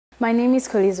My name is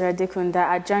Colyse Irindikunda.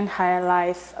 I joined Higher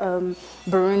Life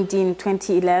Burundi in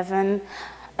 2011.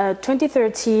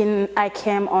 2013, I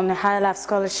came on a Higher Life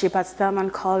scholarship at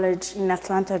Spelman College in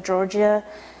Atlanta, Georgia.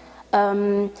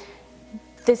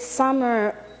 This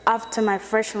summer, after my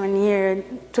freshman year,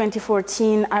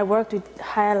 2014, I worked with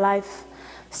Higher Life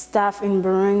staff in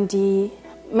Burundi,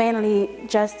 mainly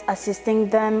just assisting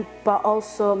them, but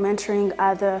also mentoring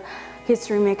other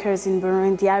history makers in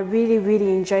Burundi. I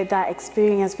really enjoyed that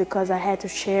experience because I had to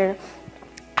share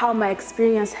how my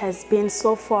experience has been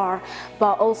so far,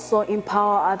 but also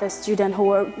empower other students who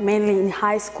were mainly in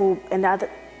high school, and at the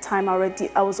time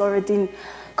I was already in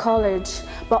college,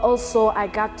 but also I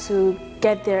got to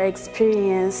get their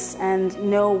experience and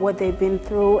know what they've been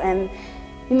through, and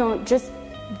just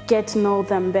get to know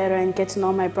them better and get to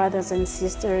know my brothers and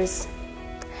sisters.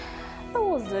 That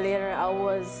was later. I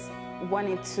was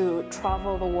wanting to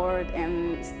travel the world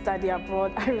and study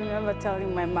abroad. I remember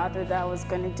telling my mother that I was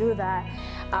going to do that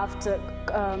after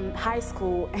high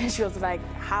school, and she was like,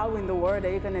 how in the world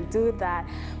are you going to do that?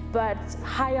 But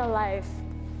Higher Life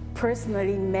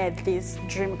personally made this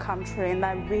dream come true, and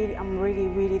I'm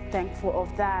really thankful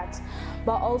of that.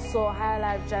 But also Higher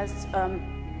Life just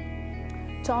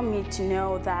taught me to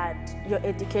know that your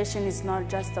education is not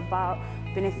just about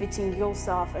benefiting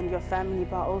yourself and your family,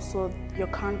 but also your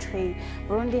country.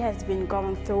 Burundi has been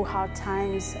going through hard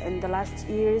times in the last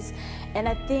years, and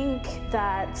I think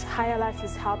that Higher Life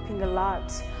is helping a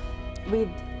lot with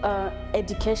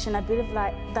education. I believe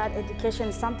like that education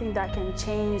is something that can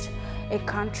change a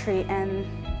country and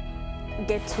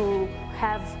get to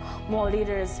have more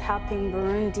leaders helping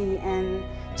Burundi and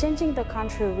changing the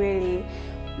country really.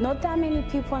 Not that many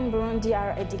people in Burundi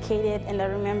are educated, and I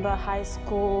remember high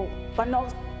school, but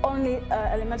not only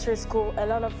elementary school, a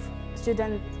lot of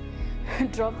students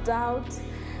dropped out.